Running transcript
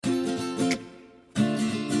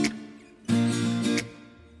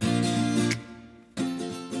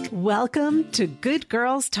Welcome to Good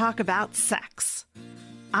Girls Talk About Sex.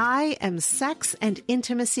 I am sex and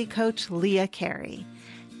intimacy coach Leah Carey,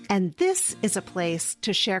 and this is a place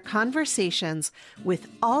to share conversations with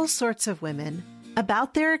all sorts of women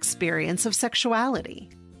about their experience of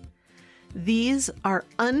sexuality. These are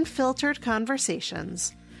unfiltered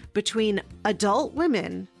conversations between adult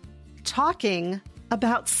women talking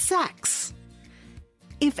about sex.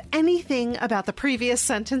 If anything about the previous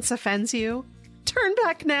sentence offends you, turn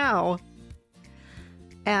back now.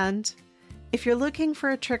 And if you're looking for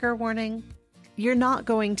a trigger warning, you're not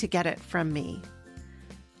going to get it from me.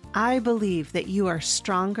 I believe that you are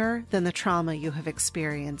stronger than the trauma you have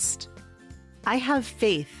experienced. I have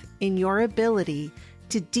faith in your ability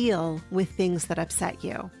to deal with things that upset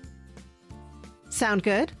you. Sound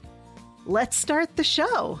good? Let's start the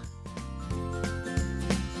show.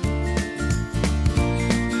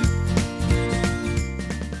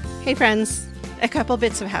 Hey friends, a couple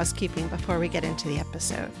bits of housekeeping before we get into the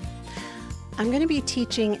episode. I'm going to be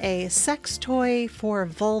teaching a sex toy for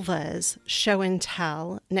vulvas show and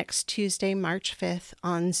tell next Tuesday, March 5th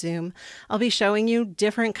on Zoom. I'll be showing you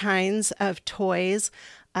different kinds of toys,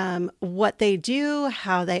 what they do,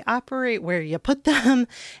 how they operate, where you put them,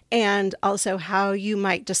 and also how you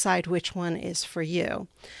might decide which one is for you.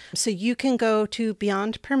 So you can go to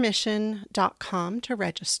beyondpermission.com to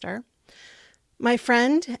register. My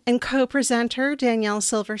friend and co-presenter Danielle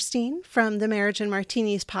Silverstein from the Marriage and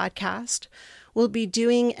Martinis podcast will be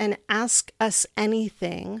doing an Ask Us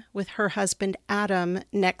Anything with her husband Adam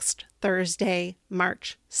next Thursday,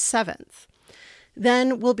 March 7th.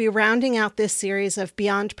 Then we'll be rounding out this series of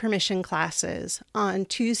Beyond Permission classes on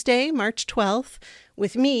Tuesday, March 12th,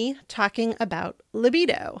 with me talking about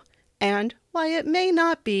libido and why it may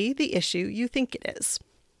not be the issue you think it is.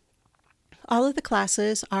 All of the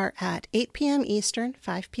classes are at 8 p.m. Eastern,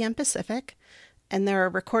 5 p.m. Pacific, and there are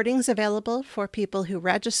recordings available for people who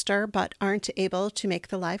register but aren't able to make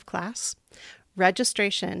the live class.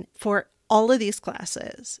 Registration for all of these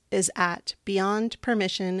classes is at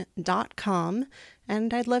beyondpermission.com,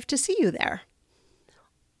 and I'd love to see you there.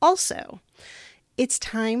 Also, it's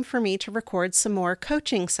time for me to record some more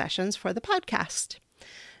coaching sessions for the podcast.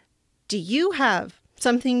 Do you have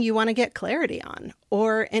something you want to get clarity on,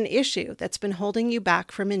 or an issue that's been holding you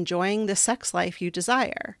back from enjoying the sex life you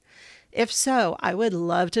desire? If so, I would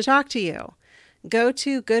love to talk to you. Go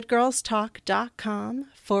to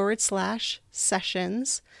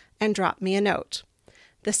goodgirlstalk.com/sessions and drop me a note.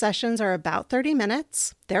 The sessions are about 30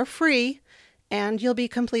 minutes, they're free, and you'll be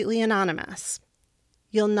completely anonymous.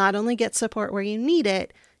 You'll not only get support where you need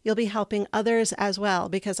it, you'll be helping others as well,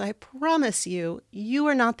 because I promise you, you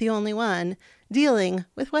are not the only one dealing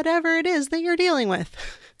with whatever it is that you're dealing with.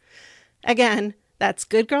 Again, that's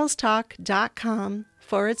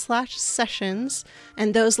goodgirlstalk.com/sessions,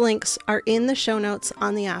 and those links are in the show notes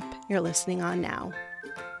on the app you're listening on now.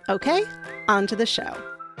 Okay, on to the show.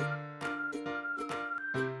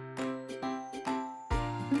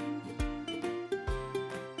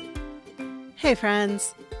 Hey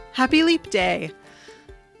friends, happy Leap Day.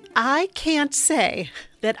 I can't say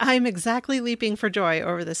that I'm exactly leaping for joy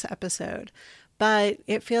over this episode, but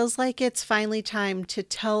it feels like it's finally time to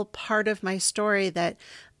tell part of my story that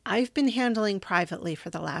I've been handling privately for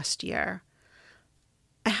the last year.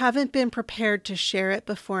 I haven't been prepared to share it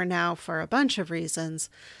before now for a bunch of reasons,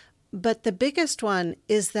 but the biggest one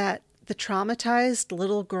is that the traumatized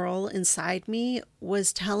little girl inside me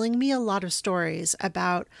was telling me a lot of stories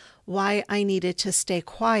about why I needed to stay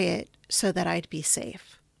quiet so that I'd be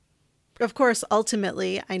safe. Of course,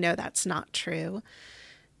 ultimately, I know that's not true.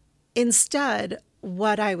 Instead,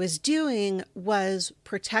 what I was doing was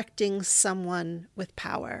protecting someone with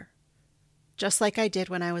power, just like I did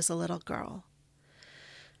when I was a little girl.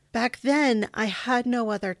 Back then, I had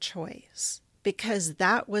no other choice, because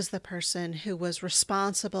that was the person who was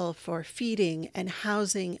responsible for feeding and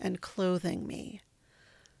housing and clothing me.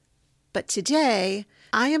 But today,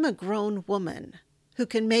 I am a grown woman who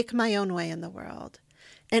can make my own way in the world.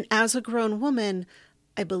 And as a grown woman,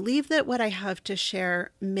 I believe that what I have to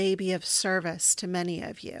share may be of service to many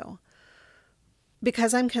of you.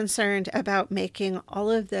 Because I'm concerned about making all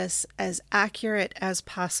of this as accurate as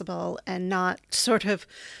possible and not sort of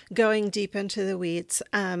going deep into the weeds,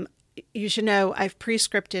 you should know I've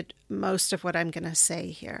pre-scripted most of what I'm going to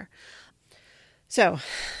say here. So,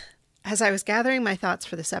 as I was gathering my thoughts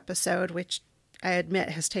for this episode, which I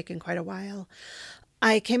admit has taken quite a while,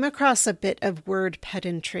 I came across a bit of word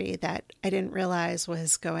pedantry that I didn't realize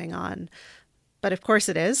was going on. But of course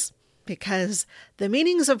it is, because the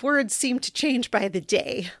meanings of words seem to change by the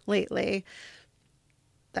day lately.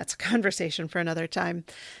 That's a conversation for another time.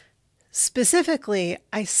 Specifically,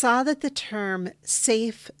 I saw that the term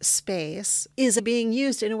safe space is being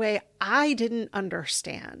used in a way I didn't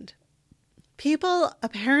understand. People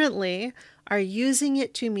apparently are using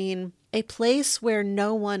it to mean a place where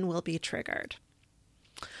no one will be triggered.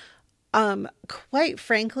 Quite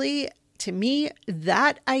frankly, to me,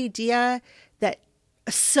 that idea that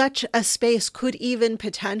such a space could even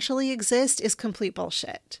potentially exist is complete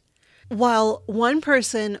bullshit. While one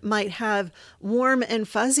person might have warm and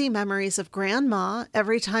fuzzy memories of grandma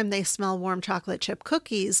every time they smell warm chocolate chip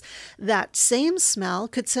cookies, that same smell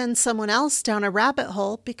could send someone else down a rabbit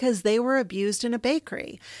hole because they were abused in a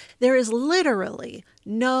bakery. There is literally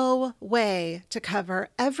no way to cover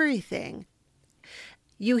everything.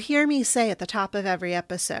 You hear me say at the top of every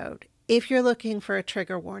episode, if you're looking for a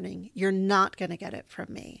trigger warning, you're not going to get it from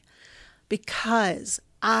me, because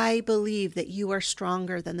I believe that you are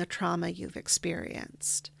stronger than the trauma you've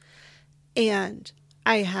experienced. And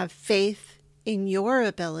I have faith in your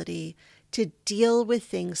ability to deal with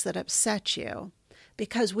things that upset you,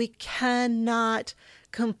 because we cannot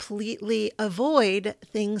completely avoid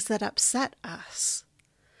things that upset us.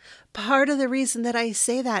 Part of the reason that I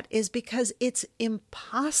say that is because it's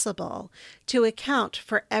impossible to account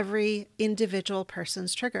for every individual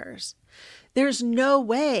person's triggers. There's no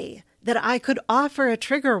way that I could offer a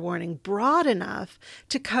trigger warning broad enough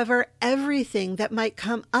to cover everything that might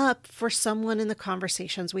come up for someone in the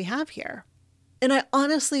conversations we have here. And I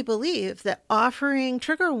honestly believe that offering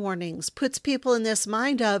trigger warnings puts people in this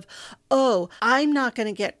mind of, oh, I'm not going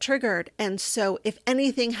to get triggered, and so if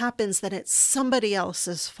anything happens, then it's somebody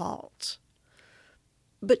else's fault.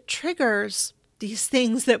 But triggers, these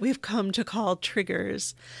things that we've come to call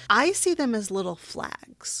triggers, I see them as little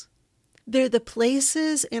flags. They're the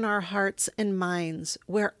places in our hearts and minds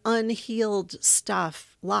where unhealed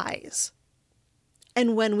stuff lies.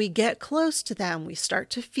 And when we get close to them, we start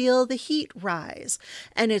to feel the heat rise.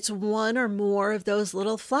 And it's one or more of those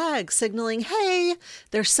little flags signaling, hey,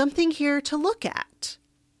 there's something here to look at.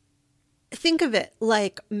 Think of it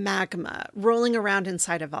like magma rolling around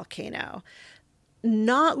inside a volcano.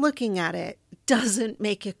 Not looking at it doesn't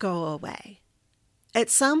make it go away. At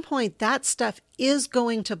some point, that stuff is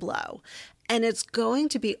going to blow, and it's going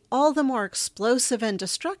to be all the more explosive and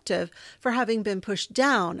destructive for having been pushed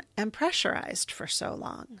down and pressurized for so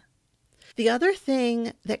long. The other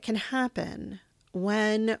thing that can happen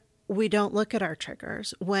when we don't look at our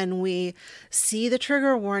triggers, when we see the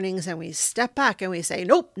trigger warnings and we step back and we say,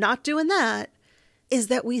 nope, not doing that, is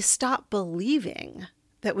that we stop believing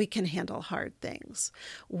that we can handle hard things.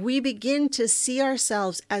 We begin to see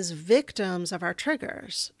ourselves as victims of our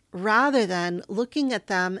triggers rather than looking at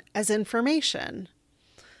them as information.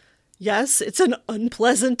 Yes, it's an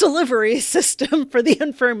unpleasant delivery system for the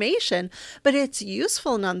information, but it's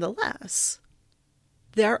useful nonetheless.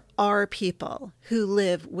 There are people who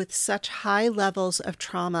live with such high levels of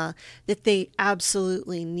trauma that they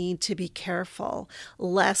absolutely need to be careful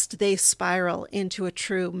lest they spiral into a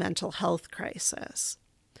true mental health crisis.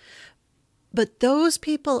 But those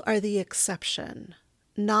people are the exception,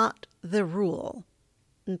 not the rule.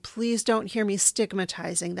 And please don't hear me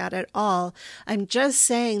stigmatizing that at all. I'm just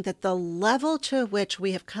saying that the level to which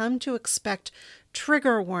we have come to expect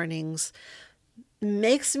trigger warnings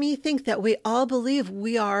makes me think that we all believe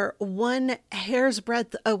we are one hair's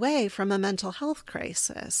breadth away from a mental health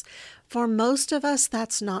crisis. For most of us,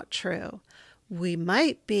 that's not true. We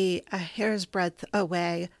might be a hair's breadth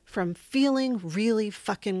away from feeling really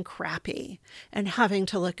fucking crappy and having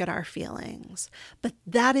to look at our feelings. But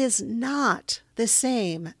that is not the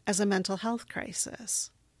same as a mental health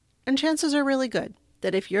crisis. And chances are really good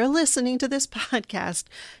that if you're listening to this podcast,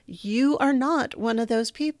 you are not one of those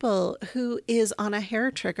people who is on a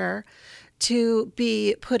hair trigger to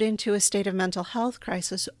be put into a state of mental health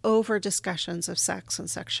crisis over discussions of sex and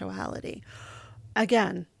sexuality.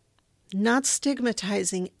 Again, not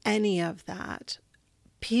stigmatizing any of that.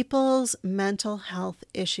 People's mental health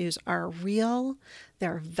issues are real,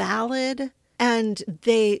 they're valid, and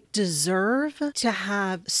they deserve to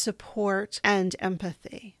have support and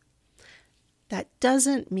empathy. That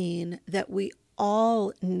doesn't mean that we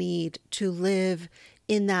all need to live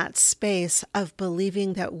in that space of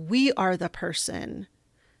believing that we are the person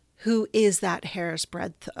who is that hair's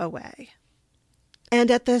breadth away. And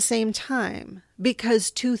at the same time,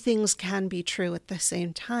 because two things can be true at the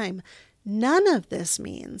same time, none of this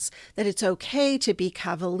means that it's okay to be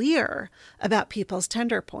cavalier about people's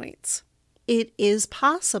tender points. It is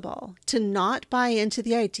possible to not buy into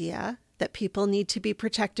the idea that people need to be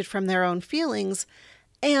protected from their own feelings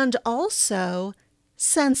and also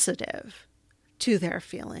sensitive to their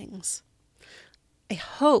feelings. I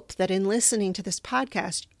hope that in listening to this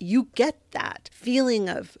podcast, you get that feeling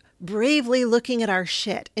of bravely looking at our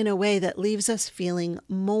shit in a way that leaves us feeling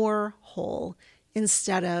more whole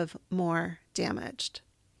instead of more damaged.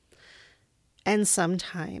 And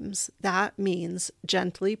sometimes that means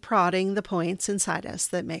gently prodding the points inside us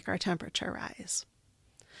that make our temperature rise.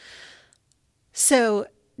 So,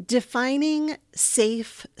 defining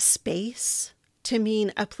safe space to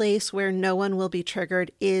mean a place where no one will be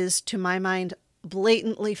triggered is, to my mind,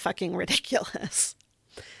 blatantly fucking ridiculous.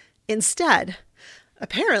 Instead,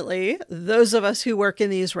 apparently, those of us who work in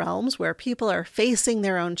these realms where people are facing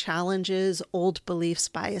their own challenges, old beliefs,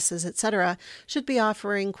 biases, etc., should be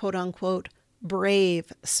offering quote-unquote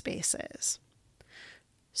brave spaces.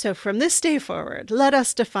 So from this day forward, let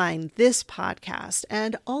us define this podcast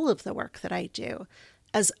and all of the work that I do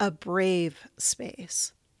as a brave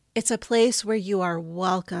space. It's a place where you are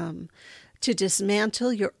welcome to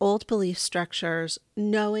dismantle your old belief structures,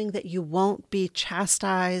 knowing that you won't be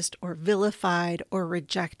chastised or vilified or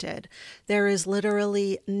rejected. There is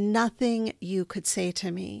literally nothing you could say to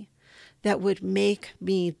me that would make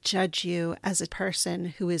me judge you as a person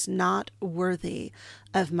who is not worthy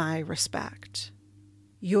of my respect.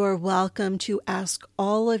 You're welcome to ask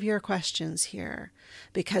all of your questions here,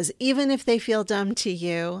 because even if they feel dumb to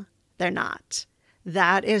you, they're not.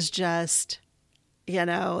 That is just,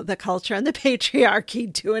 the culture and the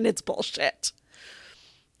patriarchy doing its bullshit.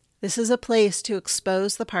 This is a place to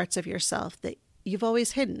expose the parts of yourself that you've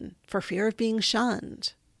always hidden for fear of being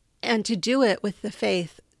shunned, and to do it with the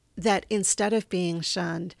faith that instead of being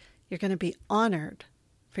shunned, you're going to be honored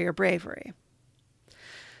for your bravery.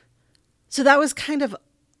 So that was kind of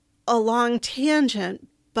a long tangent,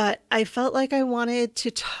 but I felt like I wanted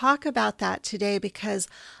to talk about that today because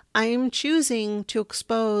I'm choosing to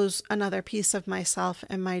expose another piece of myself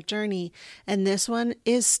and my journey, and this one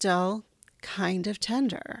is still kind of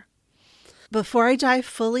tender. Before I dive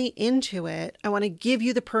fully into it, I want to give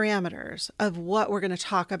you the parameters of what we're going to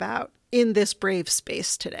talk about in this brave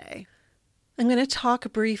space today. I'm going to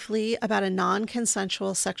talk briefly about a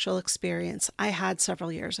non-consensual sexual experience I had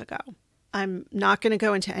several years ago. I'm not going to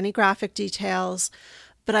go into any graphic details,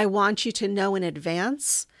 but I want you to know in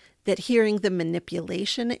advance that hearing the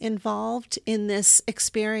manipulation involved in this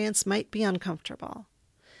experience might be uncomfortable.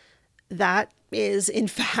 That is, in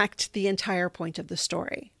fact, the entire point of the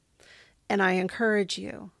story. And I encourage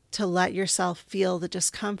you to let yourself feel the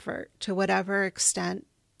discomfort to whatever extent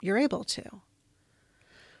you're able to.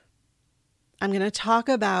 I'm going to talk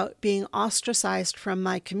about being ostracized from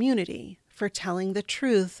my community for telling the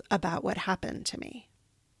truth about what happened to me.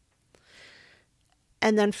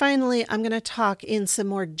 And then finally, I'm going to talk in some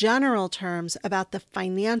more general terms about the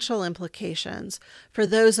financial implications for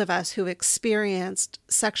those of us who experienced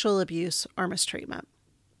sexual abuse or mistreatment.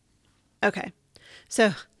 Okay,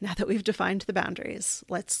 so now that we've defined the boundaries,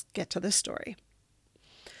 let's get to the story.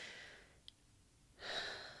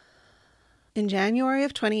 In January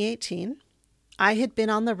of 2018, I had been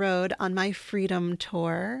on the road on my Freedom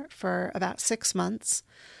Tour for about 6 months.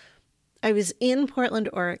 I was in Portland,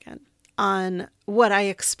 Oregon, on what I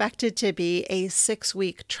expected to be a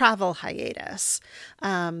 6-week travel hiatus,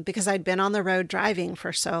 because I'd been on the road driving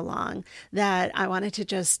for so long that I wanted to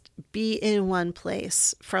just be in one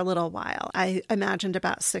place for a little while. I imagined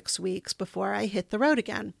about 6 weeks before I hit the road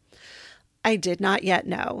again. I did not yet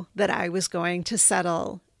know that I was going to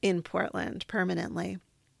settle in Portland permanently.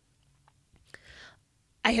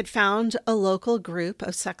 I had found a local group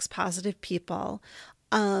of sex-positive people,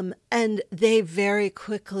 and they very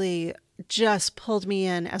quickly just pulled me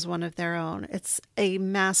in as one of their own. It's a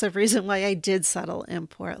massive reason why I did settle in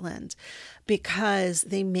Portland, because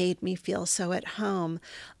they made me feel so at home.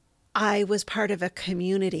 I was part of a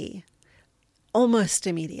community almost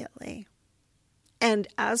immediately. And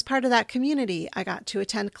as part of that community, I got to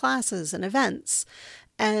attend classes and events,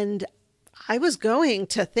 and I was going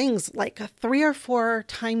to things like 3 or 4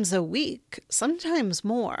 times a week, sometimes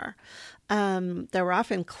more. There were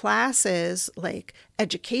often classes, like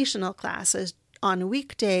educational classes on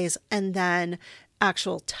weekdays, and then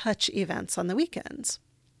actual touch events on the weekends.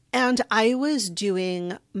 And I was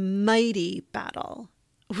doing mighty battle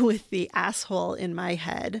with the asshole in my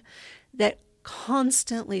head that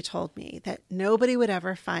constantly told me that nobody would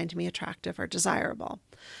ever find me attractive or desirable,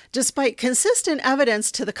 despite consistent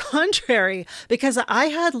evidence to the contrary, because I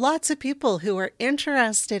had lots of people who were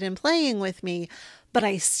interested in playing with me, but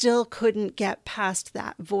I still couldn't get past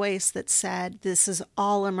that voice that said, this is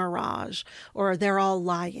all a mirage, or they're all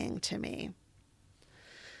lying to me.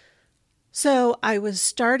 So I was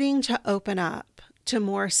starting to open up to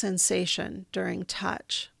more sensation during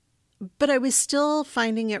touch. but I was still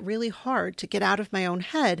finding it really hard to get out of my own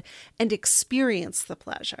head and experience the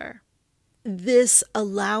pleasure. This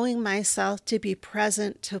allowing myself to be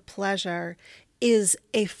present to pleasure is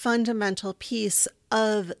a fundamental piece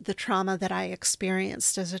of the trauma that I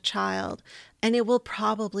experienced as a child, and it will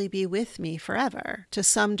probably be with me forever to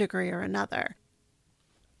some degree or another.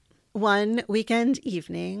 One weekend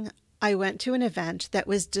evening, I went to an event that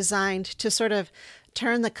was designed to sort of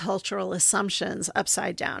turn the cultural assumptions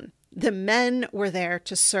upside down. The men were there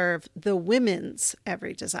to serve the women's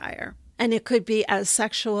every desire. And it could be as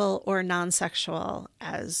sexual or non-sexual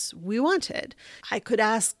as we wanted. I could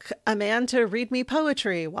ask a man to read me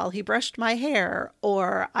poetry while he brushed my hair,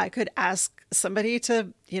 or I could ask somebody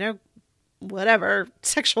to, whatever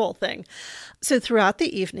sexual thing. So throughout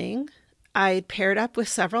the evening, I paired up with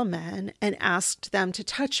several men and asked them to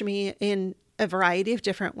touch me in a variety of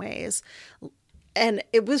different ways. And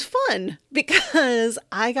it was fun because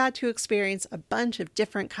I got to experience a bunch of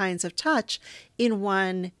different kinds of touch in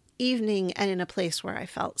one evening and in a place where I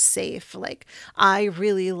felt safe. Like, I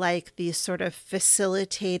really like these sort of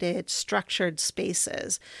facilitated, structured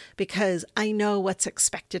spaces because I know what's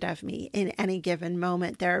expected of me in any given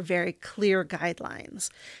moment. There are very clear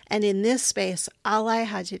guidelines. And in this space, all I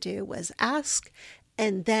had to do was ask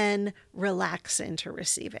and then relax into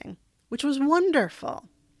receiving, which was wonderful.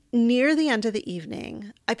 Near the end of the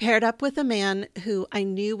evening, I paired up with a man who I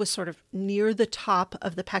knew was sort of near the top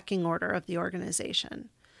of the pecking order of the organization.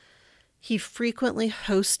 He frequently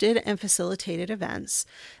hosted and facilitated events,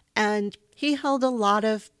 and he held a lot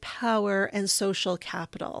of power and social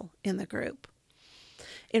capital in the group.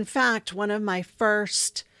 In fact, one of my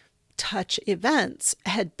first touch events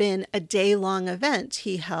had been a day-long event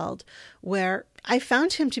he held where I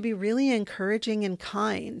found him to be really encouraging and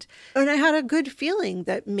kind. And I had a good feeling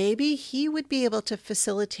that maybe he would be able to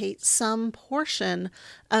facilitate some portion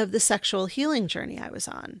of the sexual healing journey I was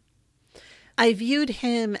on. I viewed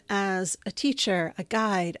him as a teacher, a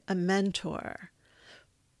guide, a mentor.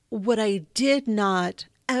 What I did not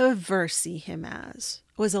ever see him as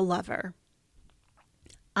was a lover.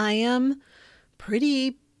 I am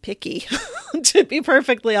pretty picky, to be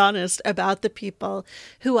perfectly honest, about the people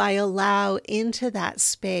who I allow into that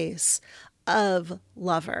space of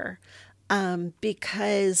lover,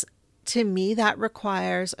 because to me, that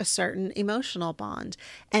requires a certain emotional bond.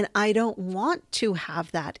 And I don't want to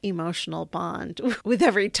have that emotional bond with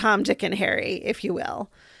every Tom, Dick, and Harry, if you will.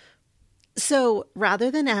 So rather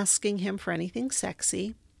than asking him for anything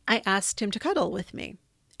sexy, I asked him to cuddle with me,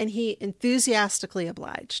 and he enthusiastically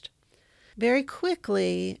obliged. Very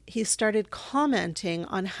quickly, he started commenting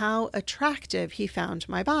on how attractive he found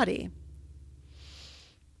my body.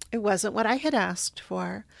 It wasn't what I had asked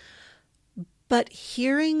for. But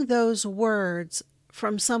hearing those words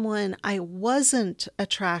from someone I wasn't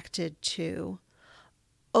attracted to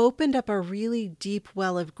opened up a really deep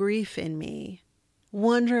well of grief in me,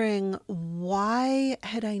 wondering why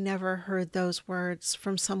had I never heard those words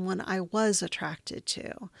from someone I was attracted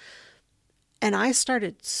to. And I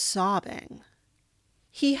started sobbing.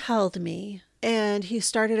 He held me, and he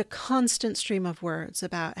started a constant stream of words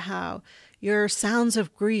about how your sounds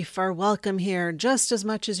of grief are welcome here just as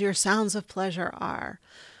much as your sounds of pleasure are.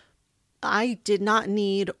 I did not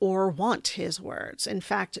need or want his words. In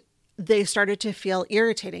fact, they started to feel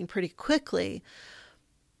irritating pretty quickly.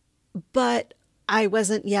 But I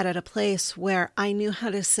wasn't yet at a place where I knew how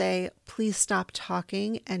to say, please stop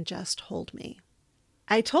talking and just hold me.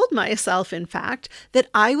 I told myself, in fact, that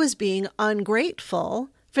I was being ungrateful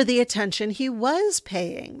for the attention he was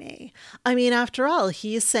paying me. I mean, after all,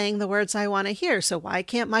 he's saying the words I want to hear, so why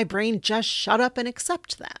can't my brain just shut up and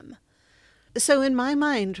accept them? So in my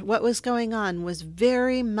mind, what was going on was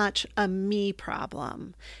very much a me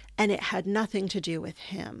problem, and it had nothing to do with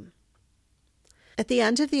him. At the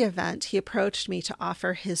end of the event, he approached me to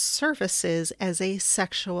offer his services as a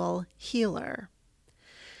sexual healer.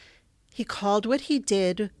 He called what he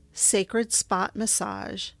did sacred spot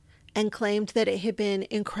massage, and claimed that it had been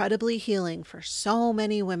incredibly healing for so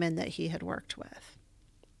many women that he had worked with.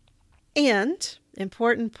 And,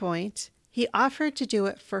 important point, he offered to do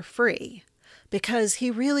it for free because he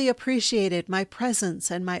really appreciated my presence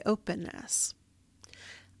and my openness.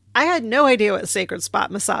 I had no idea what sacred spot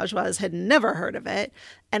massage was, had never heard of it,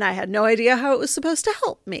 and I had no idea how it was supposed to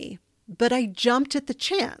help me. But I jumped at the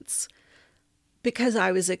chance because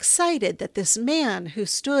I was excited that this man who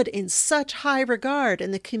stood in such high regard in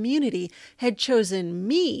the community had chosen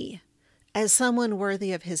me as someone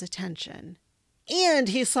worthy of his attention. And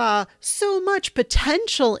he saw so much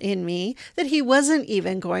potential in me that he wasn't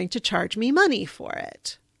even going to charge me money for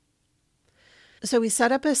it. So we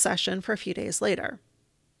set up a session for a few days later.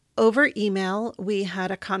 Over email, we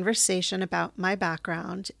had a conversation about my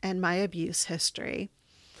background and my abuse history,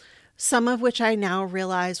 some of which I now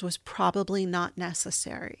realize was probably not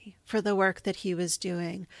necessary for the work that he was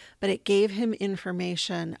doing, but it gave him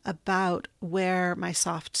information about where my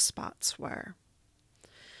soft spots were.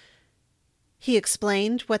 He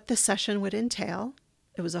explained what the session would entail.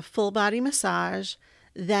 It was a full body massage.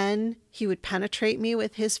 Then he would penetrate me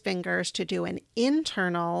with his fingers to do an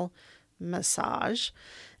internal massage.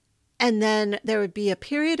 And then there would be a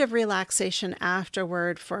period of relaxation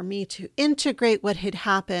afterward for me to integrate what had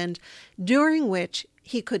happened, during which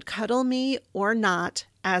he could cuddle me or not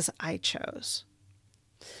as I chose.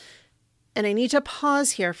 And I need to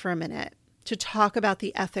pause here for a minute to talk about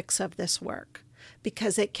the ethics of this work,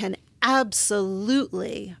 because it can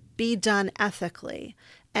absolutely be done ethically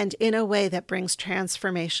and in a way that brings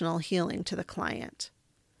transformational healing to the client.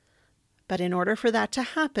 But in order for that to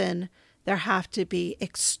happen, there have to be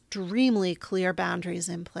extremely clear boundaries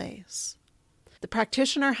in place. The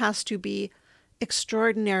practitioner has to be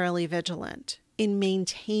extraordinarily vigilant in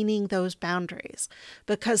maintaining those boundaries,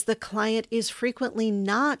 because the client is frequently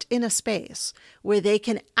not in a space where they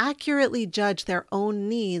can accurately judge their own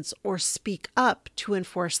needs or speak up to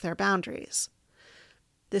enforce their boundaries.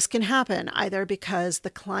 This can happen either because the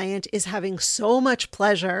client is having so much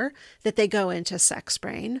pleasure that they go into sex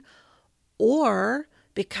brain, or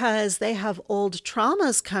because they have old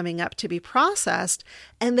traumas coming up to be processed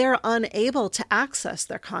and they're unable to access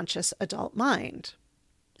their conscious adult mind.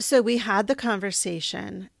 So we had the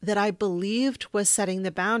conversation that I believed was setting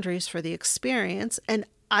the boundaries for the experience, and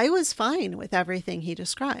I was fine with everything he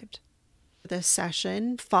described. The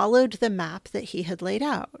session followed the map that he had laid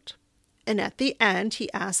out. And at the end,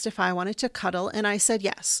 he asked if I wanted to cuddle, and I said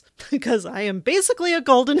yes, because I am basically a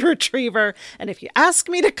golden retriever, and if you ask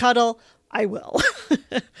me to cuddle, I will.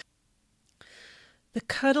 The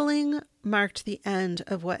cuddling marked the end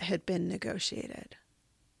of what had been negotiated.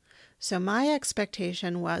 So my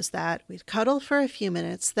expectation was that we'd cuddle for a few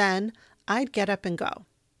minutes, then I'd get up and go.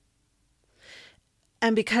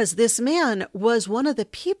 And because this man was one of the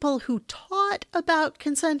people who taught about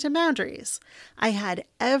consent and boundaries, I had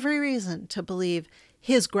every reason to believe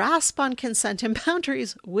his grasp on consent and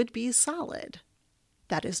boundaries would be solid.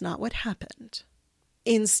 That is not what happened.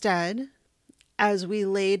 Instead, as we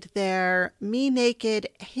laid there, me naked,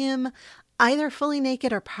 him either fully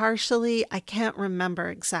naked or partially, I can't remember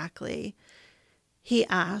exactly, he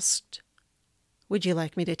asked, "Would you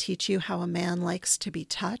like me to teach you how a man likes to be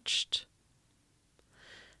touched?"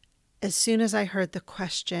 As soon as I heard the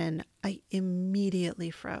question, I immediately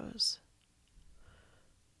froze.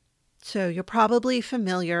 So you're probably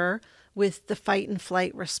familiar with the fight and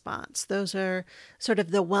flight response. Those are sort of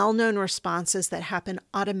the well-known responses that happen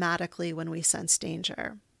automatically when we sense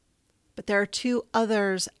danger. But there are two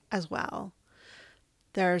others as well.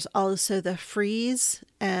 There's also the freeze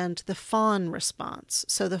and the fawn response.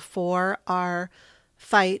 So the four are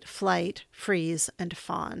fight, flight, freeze, and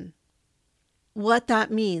fawn. What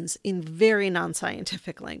that means in very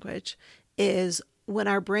non-scientific language is when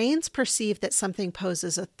our brains perceive that something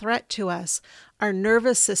poses a threat to us, our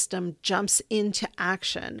nervous system jumps into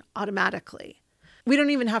action automatically. We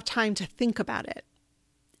don't even have time to think about it.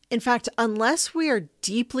 In fact, unless we are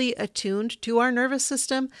deeply attuned to our nervous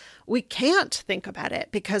system, we can't think about it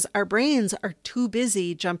because our brains are too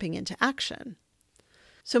busy jumping into action.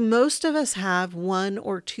 So most of us have one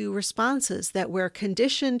or two responses that we're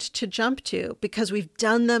conditioned to jump to because we've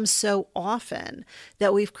done them so often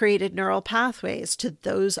that we've created neural pathways to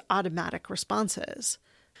those automatic responses.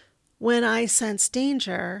 When I sense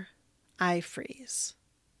danger, I freeze.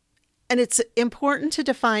 And it's important to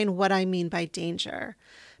define what I mean by danger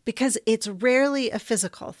because it's rarely a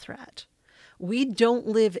physical threat. We don't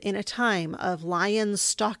live in a time of lions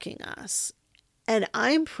stalking us. And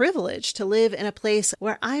I'm privileged to live in a place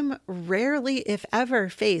where I'm rarely, if ever,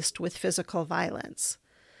 faced with physical violence.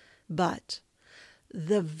 But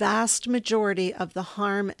the vast majority of the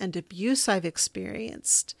harm and abuse I've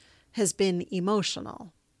experienced has been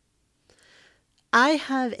emotional. I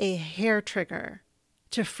have a hair trigger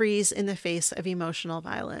to freeze in the face of emotional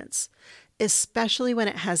violence, especially when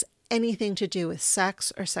it has anything to do with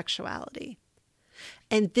sex or sexuality.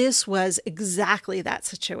 And this was exactly that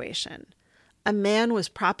situation. A man was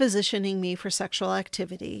propositioning me for sexual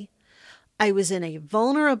activity. I was in a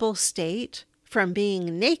vulnerable state from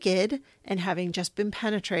being naked and having just been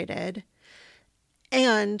penetrated.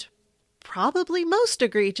 And probably most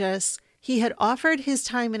egregious, he had offered his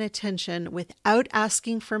time and attention without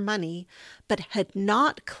asking for money, but had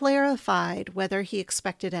not clarified whether he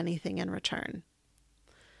expected anything in return.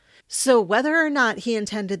 So whether or not he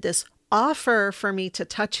intended this offer for me to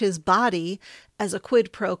touch his body as a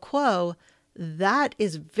quid pro quo, that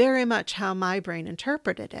is very much how my brain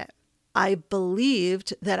interpreted it. I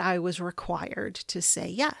believed that I was required to say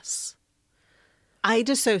yes. I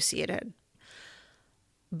dissociated,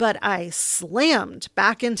 but I slammed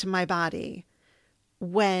back into my body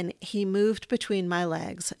when he moved between my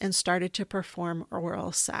legs and started to perform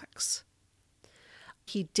oral sex.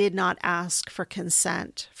 He did not ask for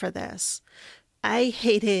consent for this. I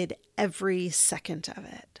hated every second of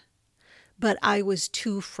it, but I was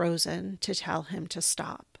too frozen to tell him to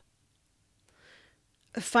stop.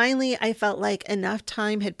 Finally, I felt like enough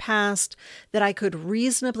time had passed that I could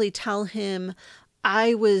reasonably tell him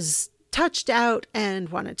I was touched out and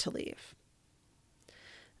wanted to leave.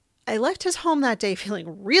 I left his home that day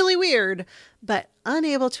feeling really weird, but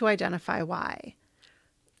unable to identify why.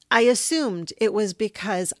 I assumed it was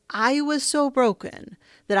because I was so broken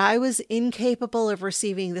that I was incapable of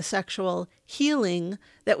receiving the sexual healing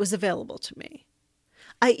that was available to me.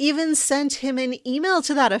 I even sent him an email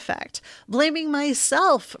to that effect, blaming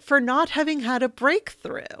myself for not having had a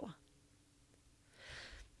breakthrough.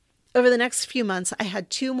 Over the next few months, I had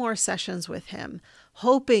 2 more sessions with him,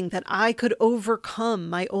 hoping that I could overcome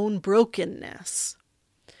my own brokenness.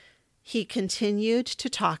 He continued to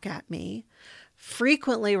talk at me,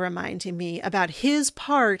 frequently reminding me about his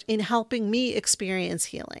part in helping me experience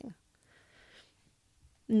healing.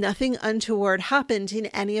 Nothing untoward happened in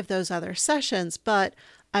any of those other sessions, but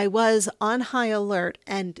I was on high alert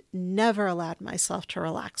and never allowed myself to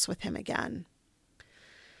relax with him again.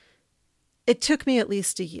 It took me at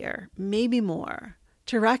least a year, maybe more,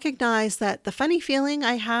 to recognize that the funny feeling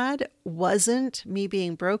I had wasn't me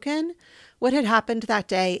being broken. What had happened that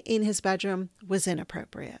day in his bedroom was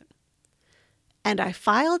inappropriate. And I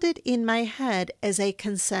filed it in my head as a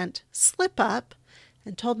consent slip-up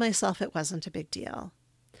and told myself it wasn't a big deal.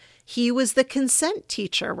 He was the consent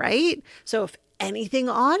teacher, right? So if anything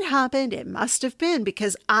odd happened, it must have been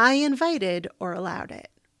because I invited or allowed it.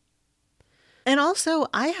 And also,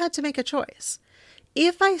 I had to make a choice.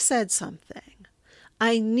 If I said something,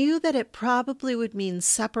 I knew that it probably would mean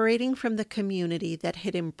separating from the community that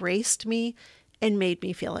had embraced me and made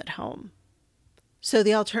me feel at home. So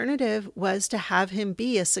the alternative was to have him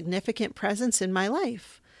be a significant presence in my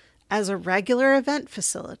life as a regular event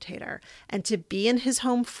facilitator and to be in his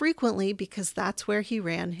home frequently because that's where he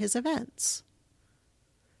ran his events.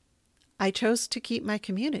 I chose to keep my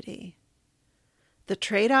community. The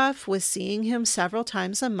trade-off was seeing him several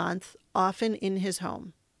times a month, often in his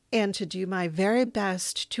home, and to do my very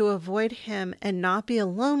best to avoid him and not be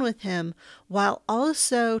alone with him while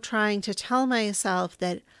also trying to tell myself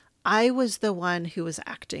that I was the one who was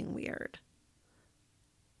acting weird.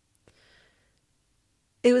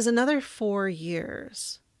 It was another 4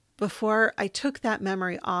 years before I took that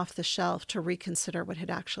memory off the shelf to reconsider what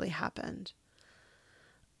had actually happened.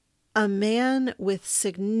 A man with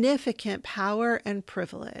significant power and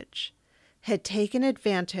privilege had taken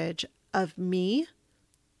advantage of me,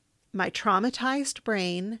 my traumatized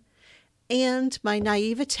brain, and my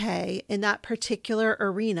naivete in that particular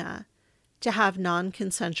arena to have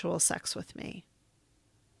non-consensual sex with me.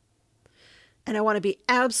 And I want to be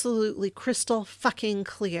absolutely crystal fucking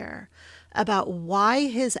clear about why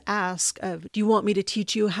his ask of, "Do you want me to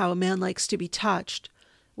teach you how a man likes to be touched?"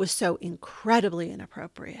 was so incredibly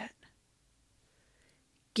inappropriate.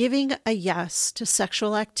 Giving a yes to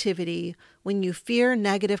sexual activity when you fear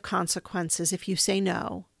negative consequences if you say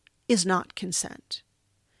no is not consent.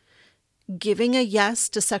 Giving a yes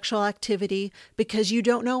to sexual activity because you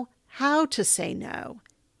don't know how to say no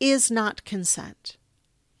is not consent.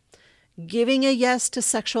 Giving a yes to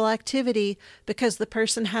sexual activity because the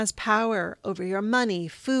person has power over your money,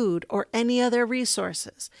 food, or any other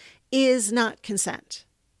resources is not consent.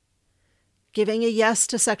 Giving a yes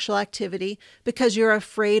to sexual activity because you're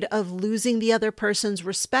afraid of losing the other person's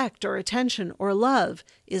respect or attention or love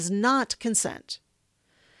is not consent.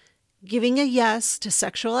 Giving a yes to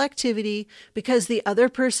sexual activity because the other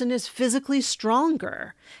person is physically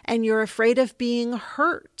stronger and you're afraid of being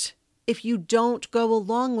hurt if you don't go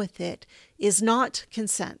along with it is not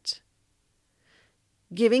consent.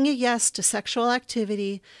 Giving a yes to sexual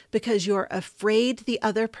activity because you're afraid the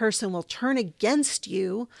other person will turn against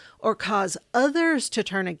you or cause others to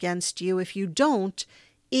turn against you if you don't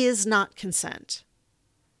is not consent.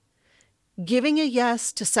 Giving a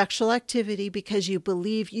yes to sexual activity because you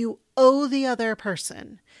believe you owe the other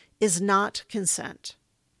person is not consent.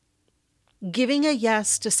 Giving a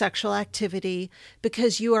yes to sexual activity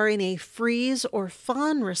because you are in a freeze or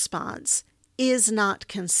fawn response is not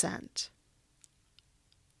consent.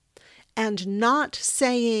 And not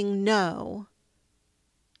saying no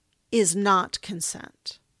is not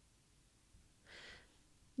consent.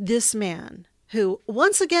 This man, who,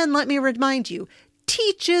 once again, let me remind you,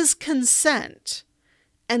 teaches consent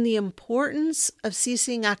and the importance of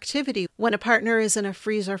ceasing activity when a partner is in a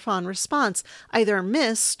freeze or fawn response, either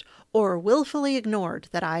missed or willfully ignored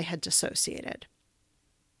that I had dissociated.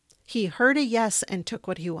 He heard a yes and took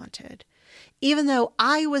what he wanted, even though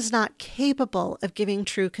I was not capable of giving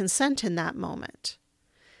true consent in that moment.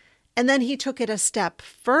 And then he took it a step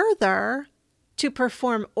further to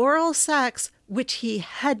perform oral sex, which he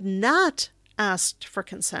had not asked for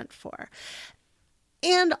consent for.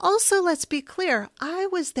 And also, let's be clear, I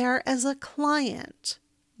was there as a client,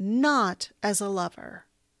 not as a lover.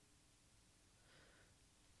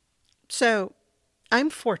 So I'm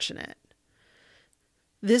fortunate.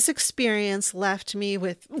 This experience left me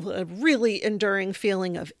with a really enduring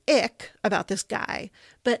feeling of ick about this guy,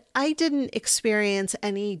 but I didn't experience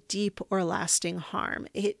any deep or lasting harm.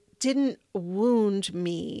 It didn't wound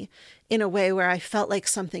me in a way where I felt like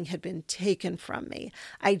something had been taken from me.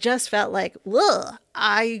 I just felt like, ugh,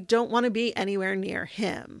 I don't want to be anywhere near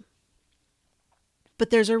him.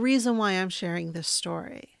 But there's a reason why I'm sharing this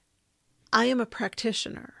story. I am a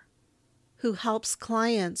practitioner who helps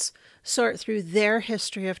clients sort through their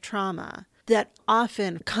history of trauma that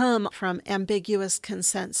often come from ambiguous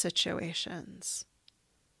consent situations.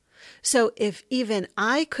 So if even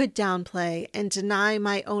I could downplay and deny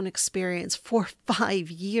my own experience for 5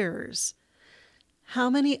 years, how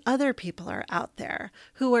many other people are out there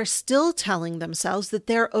who are still telling themselves that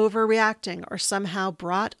they're overreacting or somehow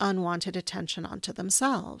brought unwanted attention onto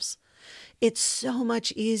themselves? It's so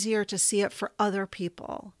much easier to see it for other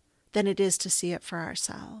people than it is to see it for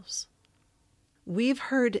ourselves. We've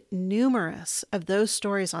heard numerous of those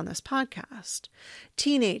stories on this podcast.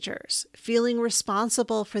 Teenagers feeling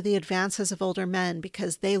responsible for the advances of older men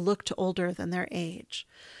because they looked older than their age.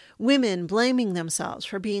 Women blaming themselves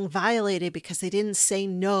for being violated because they didn't say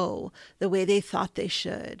no the way they thought they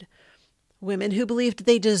should. Women who believed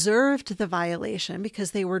they deserved the violation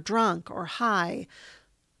because they were drunk or high.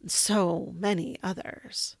 So many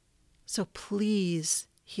others. So please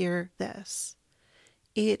hear this.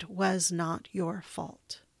 It was not your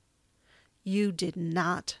fault. You did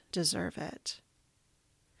not deserve it.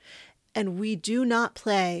 And we do not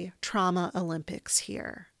play trauma Olympics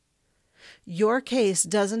here. Your case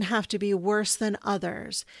doesn't have to be worse than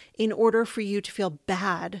others in order for you to feel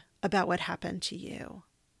bad about what happened to you.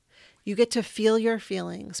 You get to feel your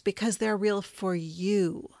feelings because they're real for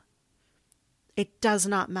you. It does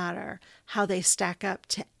not matter how they stack up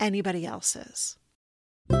to anybody else's.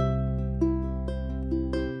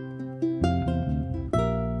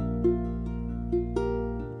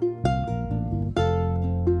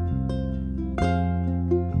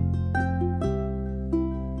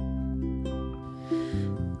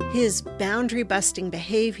 His boundary-busting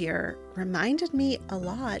behavior reminded me a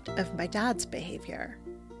lot of my dad's behavior.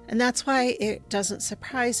 And that's why it doesn't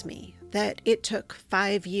surprise me that it took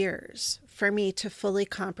 5 years for me to fully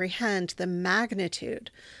comprehend the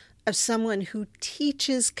magnitude of someone who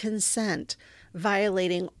teaches consent,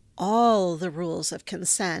 violating all the rules of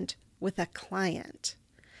consent with a client.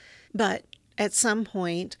 But at some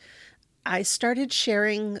point, I started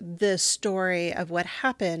sharing the story of what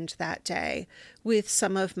happened that day with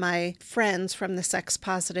some of my friends from the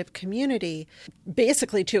sex-positive community,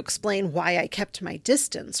 basically to explain why I kept my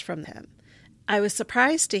distance from him. I was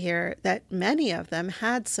surprised to hear that many of them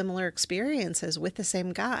had similar experiences with the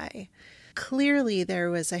same guy. Clearly,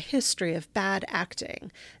 there was a history of bad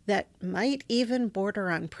acting that might even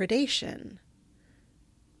border on predation.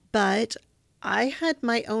 But I had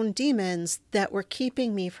my own demons that were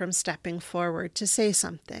keeping me from stepping forward to say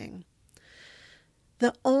something.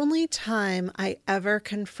 The only time I ever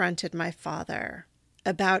confronted my father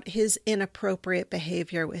about his inappropriate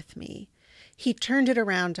behavior with me, he turned it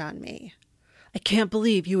around on me. "I can't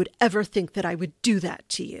believe you would ever think that I would do that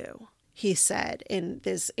to you," he said in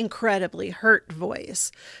this incredibly hurt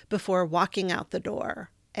voice before walking out the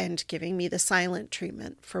door and giving me the silent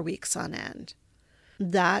treatment for weeks on end.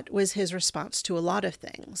 That was his response to a lot of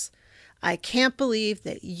things. "I can't believe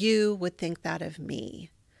that you would think that of me."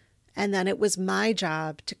 And then it was my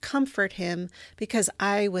job to comfort him because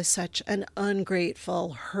I was such an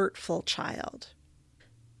ungrateful, hurtful child.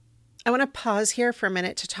 I want to pause here for a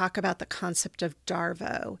minute to talk about the concept of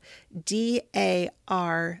DARVO, D-A-R-V-O.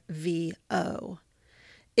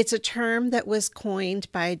 It's a term that was coined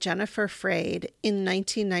by Jennifer Freyd in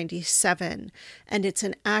 1997, and it's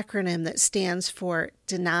an acronym that stands for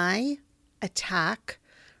Deny, Attack,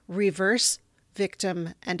 Reverse,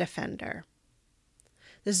 Victim, and Offender.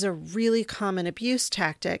 This is a really common abuse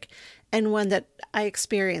tactic, and one that I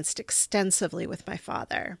experienced extensively with my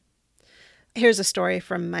father. Here's a story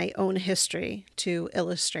from my own history to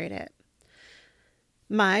illustrate it.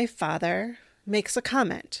 My father makes a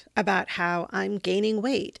comment about how I'm gaining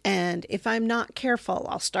weight, and if I'm not careful,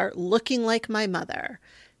 I'll start looking like my mother.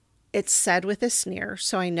 It's said with a sneer,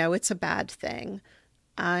 so I know it's a bad thing.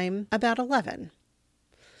 I'm about 11.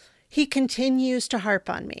 He continues to harp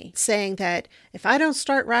on me, saying that if I don't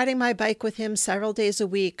start riding my bike with him several days a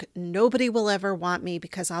week, nobody will ever want me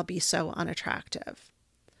because I'll be so unattractive.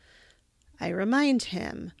 I remind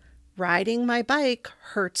him, riding my bike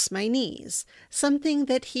hurts my knees, something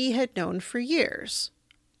that he had known for years.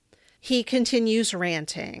 He continues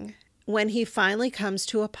ranting. When he finally comes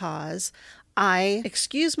to a pause, I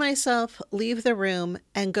excuse myself, leave the room,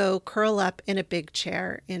 and go curl up in a big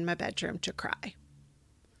chair in my bedroom to cry.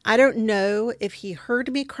 I don't know if he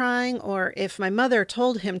heard me crying or if my mother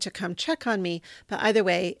told him to come check on me, but either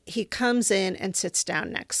way, he comes in and sits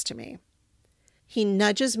down next to me. He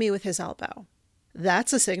nudges me with his elbow.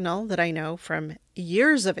 That's a signal that I know from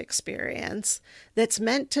years of experience that's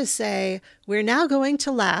meant to say, we're now going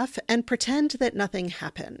to laugh and pretend that nothing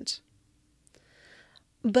happened.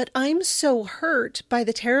 But I'm so hurt by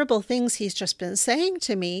the terrible things he's just been saying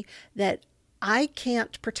to me that I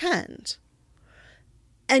can't pretend.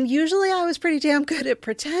 And usually I was pretty damn good at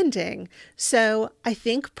pretending, so I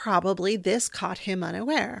think probably this caught him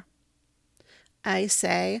unaware. I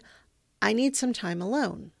say, I need some time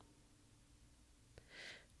alone.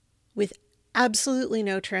 With absolutely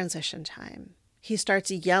no transition time, he starts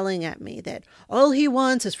yelling at me that all he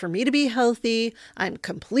wants is for me to be healthy. I'm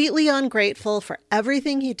completely ungrateful for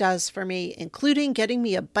everything he does for me, including getting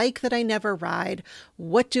me a bike that I never ride.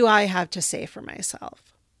 What do I have to say for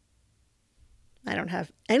myself? I don't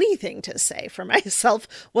have anything to say for myself.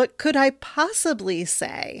 What could I possibly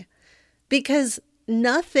say? Because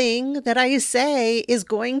nothing that I say is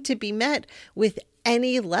going to be met with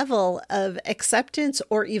any level of acceptance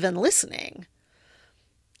or even listening.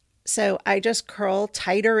 So I just curl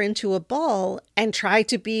tighter into a ball and try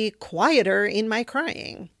to be quieter in my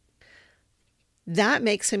crying. That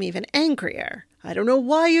makes him even angrier. I don't know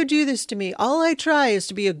why you do this to me. All I try is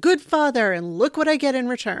to be a good father, and look what I get in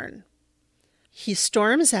return. He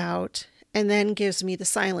storms out and then gives me the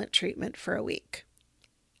silent treatment for a week,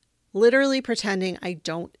 literally pretending I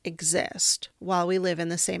don't exist while we live in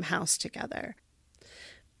the same house together.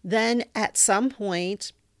 Then at some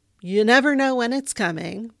point, you never know when it's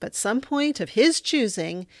coming, but some point of his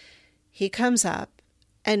choosing, he comes up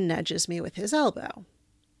and nudges me with his elbow.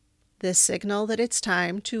 This signal that it's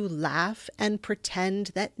time to laugh and pretend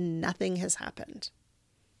that nothing has happened.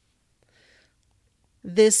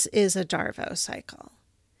 This is a Darvo cycle.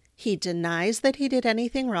 He denies that he did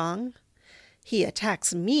anything wrong. He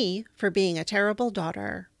attacks me for being a terrible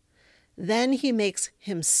daughter. Then he makes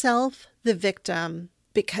himself the victim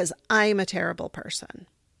because I'm a terrible person.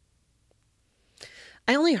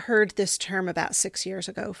 I only heard this term about 6 years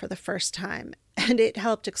ago for the first time, and it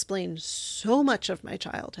helped explain so much of my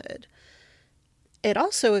childhood. It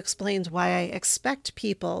also explains why I expect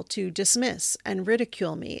people to dismiss and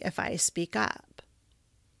ridicule me if I speak up.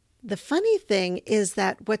 The funny thing is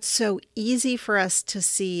that what's so easy for us to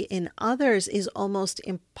see in others is almost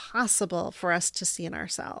impossible for us to see in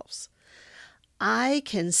ourselves. I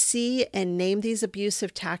can see and name these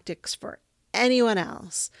abusive tactics for anyone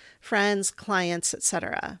else, friends, clients,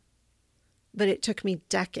 etc. But it took me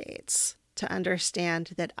decades to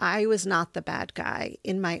understand that I was not the bad guy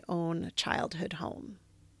in my own childhood home.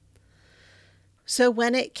 So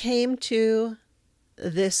when it came to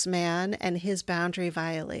this man and his boundary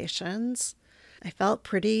violations, I felt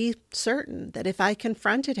pretty certain that if I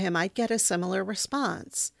confronted him, I'd get a similar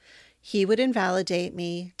response. He would invalidate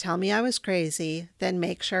me, tell me I was crazy, then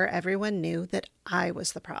make sure everyone knew that I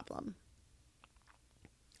was the problem.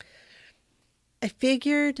 I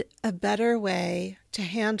figured a better way to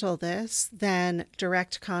handle this than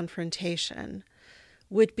direct confrontation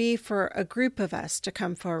would be for a group of us to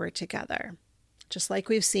come forward together, just like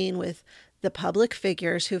we've seen with the public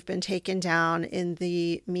figures who've been taken down in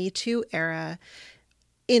the Me Too era.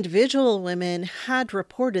 Individual women had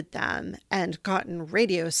reported them and gotten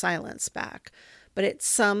radio silence back. But at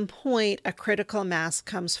some point, a critical mass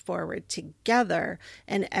comes forward together,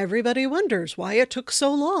 and everybody wonders why it took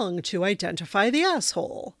so long to identify the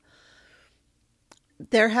asshole.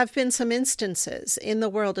 There have been some instances in the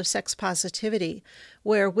world of sex positivity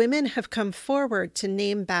where women have come forward to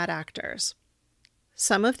name bad actors.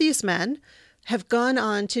 Some of these men have gone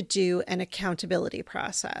on to do an accountability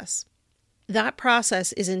process. That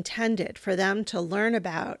process is intended for them to learn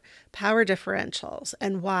about power differentials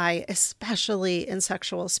and why, especially in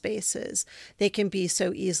sexual spaces, they can be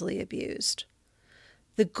so easily abused.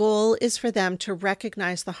 The goal is for them to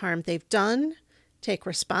recognize the harm they've done, take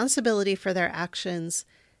responsibility for their actions,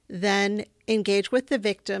 then engage with the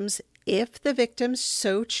victims if the victims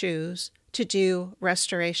so choose to do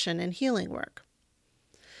restoration and healing work.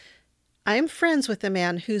 I'm friends with a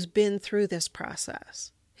man who's been through this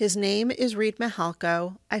process. His name is Reed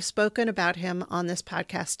Mihalko. I've spoken about him on this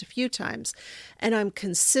podcast a few times, and I'm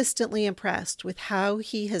consistently impressed with how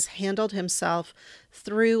he has handled himself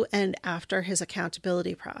through and after his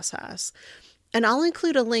accountability process. And I'll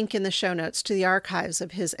include a link in the show notes to the archives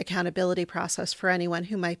of his accountability process for anyone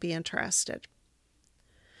who might be interested.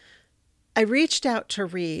 I reached out to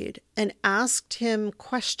Reed and asked him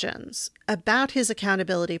questions about his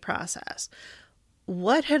accountability process.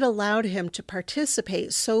 What had allowed him to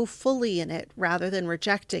participate so fully in it rather than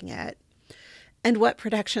rejecting it, and what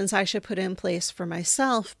protections I should put in place for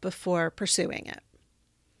myself before pursuing it.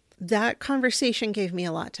 That conversation gave me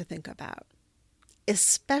a lot to think about,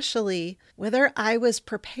 especially whether I was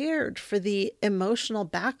prepared for the emotional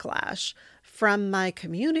backlash from my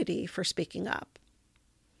community for speaking up.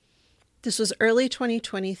 This was early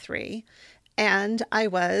 2023, and I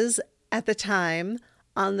was, at the time,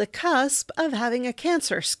 on the cusp of having a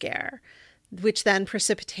cancer scare, which then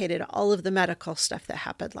precipitated all of the medical stuff that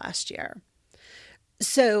happened last year.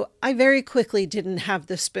 So I very quickly didn't have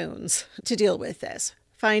the spoons to deal with this.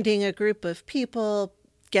 Finding a group of people,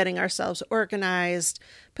 getting ourselves organized,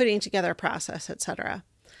 putting together a process, etc.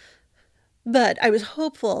 But I was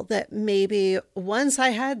hopeful that maybe once I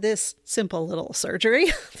had this simple little surgery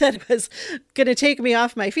that was going to take me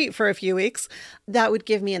off my feet for a few weeks, that would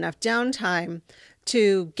give me enough downtime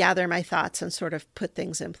to gather my thoughts and sort of put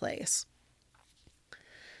things in place.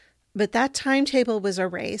 But that timetable was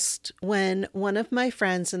erased when one of my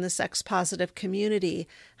friends in the sex-positive community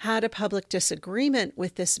had a public disagreement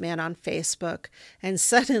with this man on Facebook, and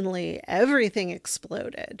suddenly everything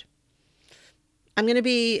exploded. I'm going to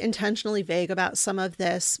be intentionally vague about some of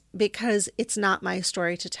this because it's not my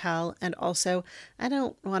story to tell, and also I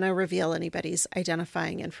don't want to reveal anybody's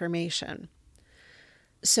identifying information.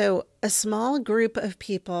 So a small group of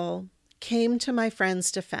people came to my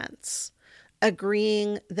friend's defense,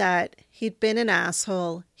 agreeing that he'd been an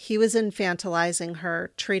asshole, he was infantilizing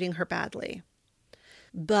her, treating her badly.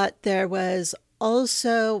 But there was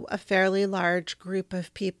also a fairly large group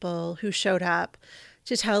of people who showed up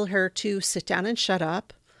to tell her to sit down and shut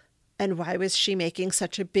up, and why was she making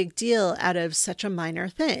such a big deal out of such a minor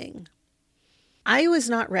thing? I was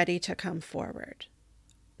not ready to come forward,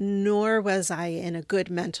 nor was I in a good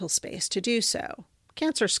mental space to do so.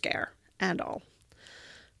 Cancer scare and all.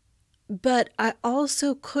 But I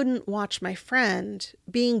also couldn't watch my friend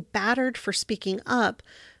being battered for speaking up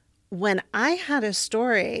when I had a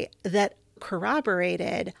story that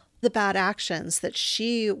corroborated the bad actions that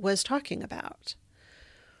she was talking about.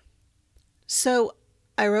 So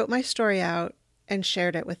I wrote my story out and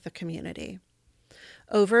shared it with the community.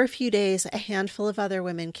 Over a few days, a handful of other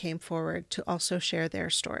women came forward to also share their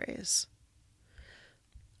stories.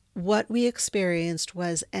 What we experienced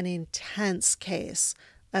was an intense case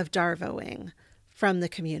of darvoing from the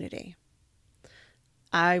community.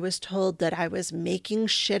 I was told that I was making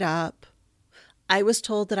shit up. I was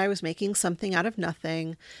told that I was making something out of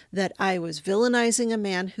nothing, that I was villainizing a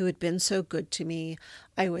man who had been so good to me.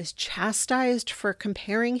 I was chastised for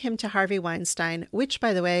comparing him to Harvey Weinstein, which,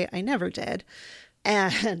 by the way, I never did.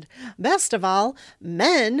 And best of all,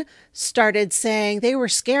 men started saying they were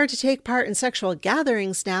scared to take part in sexual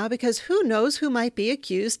gatherings now because who knows who might be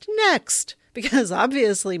accused next? Because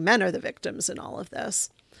obviously men are the victims in all of this.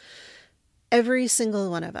 Every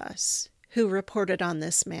single one of us who reported on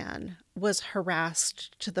this man was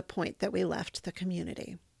harassed to the point that we left the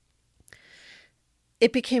community.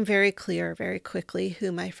 It became very clear very quickly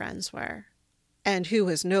who my friends were and who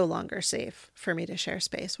was no longer safe for me to share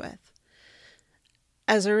space with.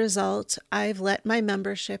 As a result, I've let my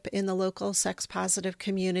membership in the local sex-positive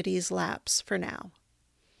communities lapse for now.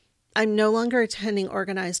 I'm no longer attending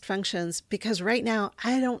organized functions because right now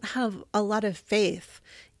I don't have a lot of faith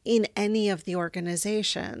in any of the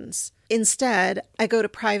organizations. Instead, I go to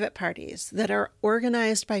private parties that are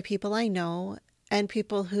organized by people I know and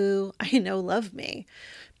people who I know love me.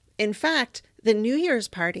 In fact, the New Year's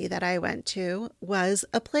party that I went to was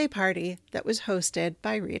a play party that was hosted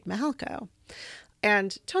by Reed Mihalko.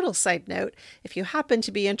 And total side note, if you happen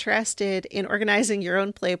to be interested in organizing your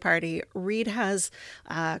own play party, Reed has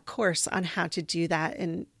a course on how to do that,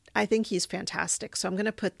 and I think he's fantastic. So I'm going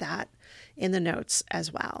to put that in the notes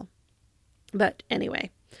as well. But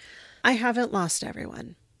anyway, I haven't lost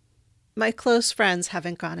everyone. My close friends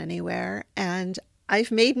haven't gone anywhere, and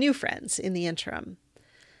I've made new friends in the interim.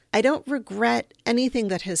 I don't regret anything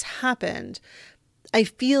that has happened. I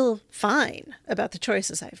feel fine about the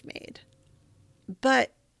choices I've made.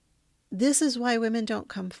 But this is why women don't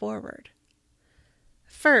come forward.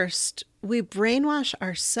 First, we brainwash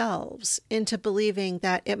ourselves into believing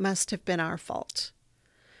that it must have been our fault.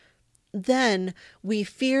 Then we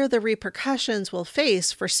fear the repercussions we'll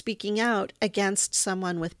face for speaking out against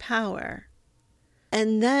someone with power.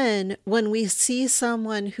 And then when we see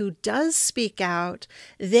someone who does speak out,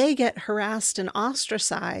 they get harassed and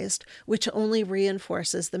ostracized, which only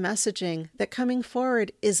reinforces the messaging that coming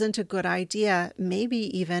forward isn't a good idea, maybe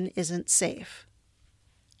even isn't safe.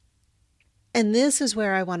 And this is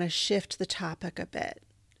where I want to shift the topic a bit,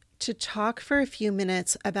 to talk for a few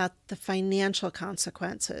minutes about the financial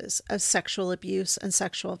consequences of sexual abuse and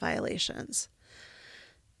sexual violations.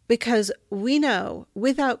 Because we know,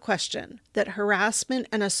 without question, that harassment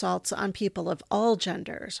and assaults on people of all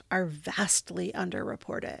genders are vastly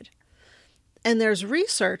underreported. And there's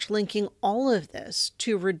research linking all of this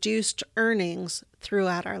to reduced earnings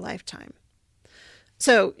throughout our lifetime.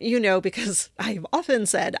 So, because I've often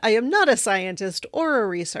said I am not a scientist or a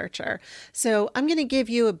researcher. So I'm going to give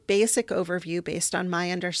you a basic overview based on my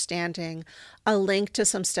understanding, a link to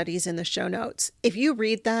some studies in the show notes. If you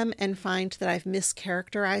read them and find that I've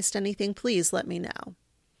mischaracterized anything, please let me know.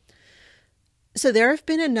 So there have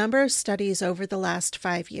been a number of studies over the last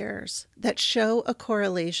 5 years that show a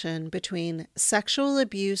correlation between sexual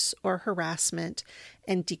abuse or harassment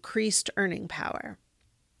and decreased earning power.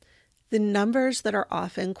 The numbers that are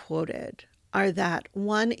often quoted are that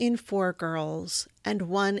 1 in 4 girls and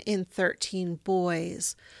 1 in 13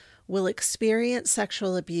 boys will experience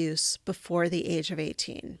sexual abuse before the age of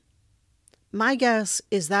 18. My guess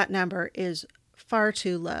is that number is far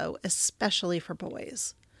too low, especially for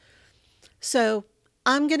boys. So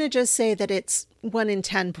I'm going to just say that it's 1 in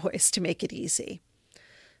 10 boys to make it easy.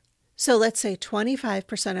 So let's say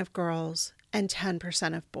 25% of girls and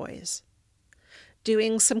 10% of boys.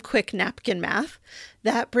 Doing some quick napkin math,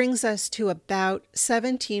 that brings us to about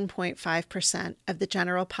 17.5% of the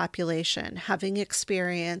general population having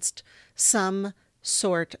experienced some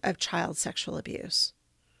sort of child sexual abuse.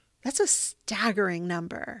 That's a staggering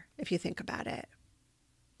number if you think about it.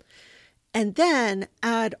 And then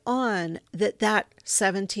add on that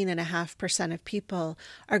 17.5% of people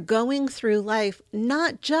are going through life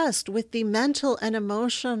not just with the mental and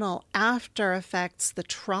emotional after effects, the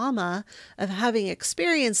trauma of having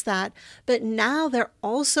experienced that, but now they're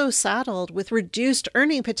also saddled with reduced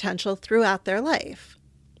earning potential throughout their life.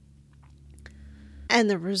 And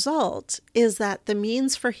the result is that the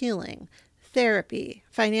means for healing, therapy,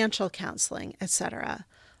 financial counseling, etc.,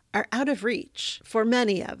 are out of reach for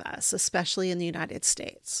many of us, especially in the United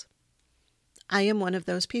States. I am one of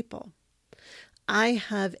those people. I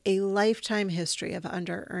have a lifetime history of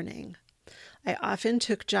under-earning. I often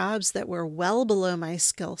took jobs that were well below my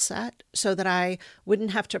skill set so that I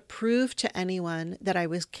wouldn't have to prove to anyone that I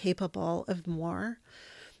was capable of more.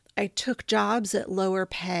 I took jobs at lower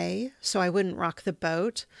pay so I wouldn't rock the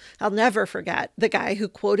boat. I'll never forget the guy who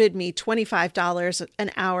quoted me $25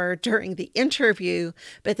 an hour during the interview,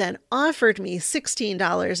 but then offered me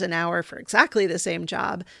 $16 an hour for exactly the same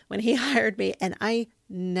job when he hired me, and I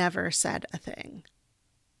never said a thing.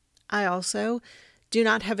 I also do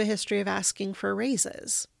not have a history of asking for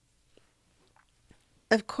raises.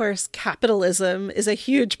 Of course, capitalism is a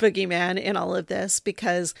huge boogeyman in all of this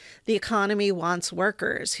because the economy wants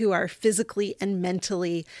workers who are physically and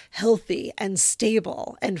mentally healthy and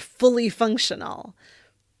stable and fully functional.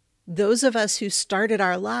 Those of us who started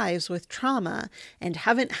our lives with trauma and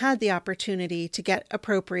haven't had the opportunity to get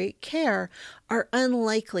appropriate care are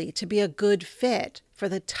unlikely to be a good fit for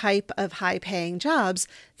the type of high-paying jobs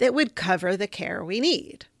that would cover the care we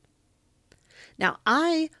need. Now,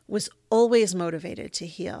 I was always motivated to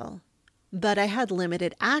heal, but I had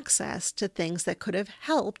limited access to things that could have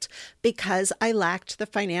helped because I lacked the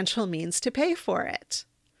financial means to pay for it.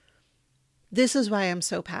 This is why I'm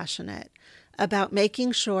so passionate about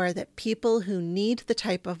making sure that people who need the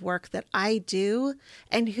type of work that I do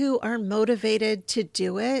and who are motivated to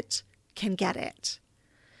do it can get it.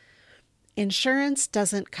 Insurance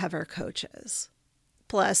doesn't cover coaches.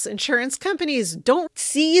 Plus, insurance companies don't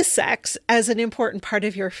see sex as an important part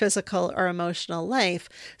of your physical or emotional life,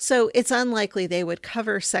 so it's unlikely they would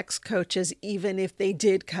cover sex coaches even if they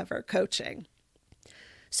did cover coaching.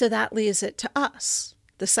 So that leaves it to us,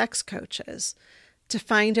 the sex coaches, to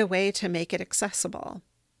find a way to make it accessible.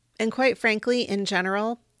 And quite frankly, in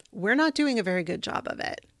general, we're not doing a very good job of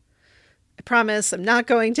it. I promise I'm not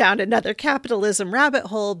going down another capitalism rabbit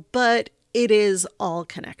hole, but it is all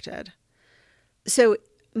connected. So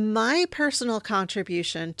my personal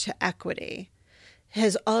contribution to equity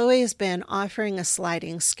has always been offering a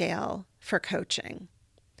sliding scale for coaching.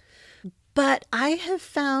 But I have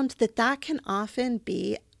found that that can often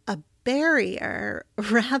be a barrier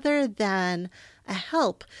rather than a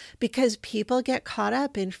help, because people get caught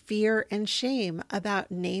up in fear and shame about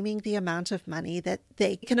naming the amount of money that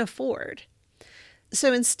they can afford.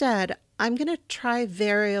 So instead, I'm going to try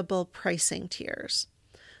variable pricing tiers.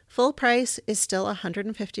 Full price is still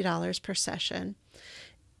 $150 per session.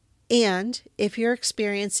 And if you're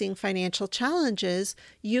experiencing financial challenges,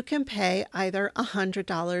 you can pay either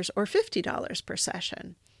 $100 or $50 per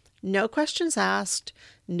session. No questions asked,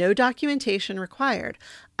 no documentation required.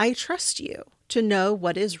 I trust you to know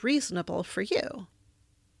what is reasonable for you.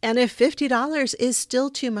 And if $50 is still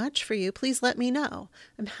too much for you, please let me know.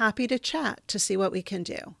 I'm happy to chat to see what we can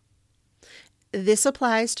do. This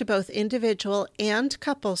applies to both individual and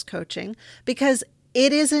couples coaching because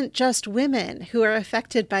it isn't just women who are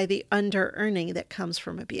affected by the under-earning that comes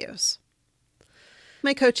from abuse.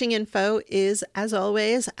 My coaching info is, as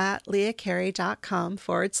always, at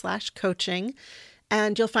leahcarey.com/coaching,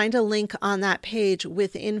 and you'll find a link on that page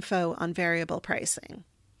with info on variable pricing.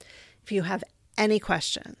 If you have any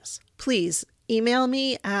questions, please email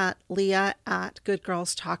me at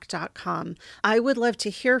leah@goodgirlstalk.com. I would love to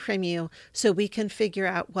hear from you so we can figure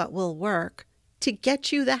out what will work to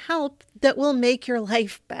get you the help that will make your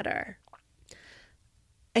life better.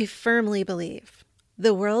 I firmly believe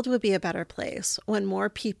the world would be a better place when more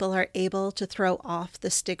people are able to throw off the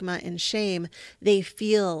stigma and shame they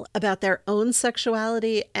feel about their own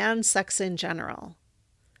sexuality and sex in general.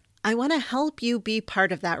 I want to help you be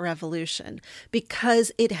part of that revolution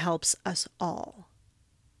because it helps us all.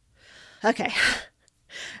 Okay,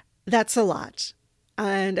 that's a lot.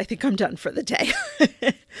 And I think I'm done for the day.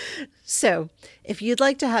 So if you'd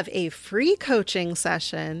like to have a free coaching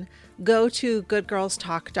session, go to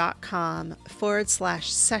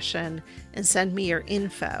goodgirlstalk.com/session and send me your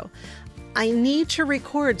info. I need to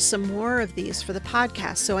record some more of these for the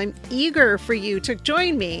podcast, so I'm eager for you to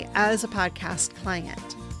join me as a podcast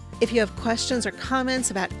client. If you have questions or comments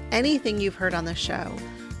about anything you've heard on the show,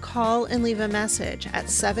 call and leave a message at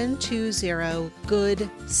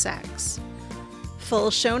 720-GOOD-SEX.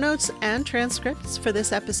 Full show notes and transcripts for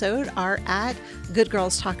this episode are at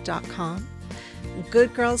goodgirlstalk.com.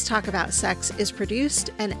 Good Girls Talk About Sex is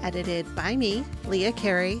produced and edited by me, Leah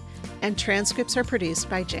Carey, and transcripts are produced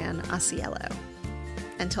by Jan Asiello.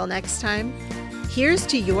 Until next time, here's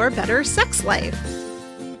to your better sex life.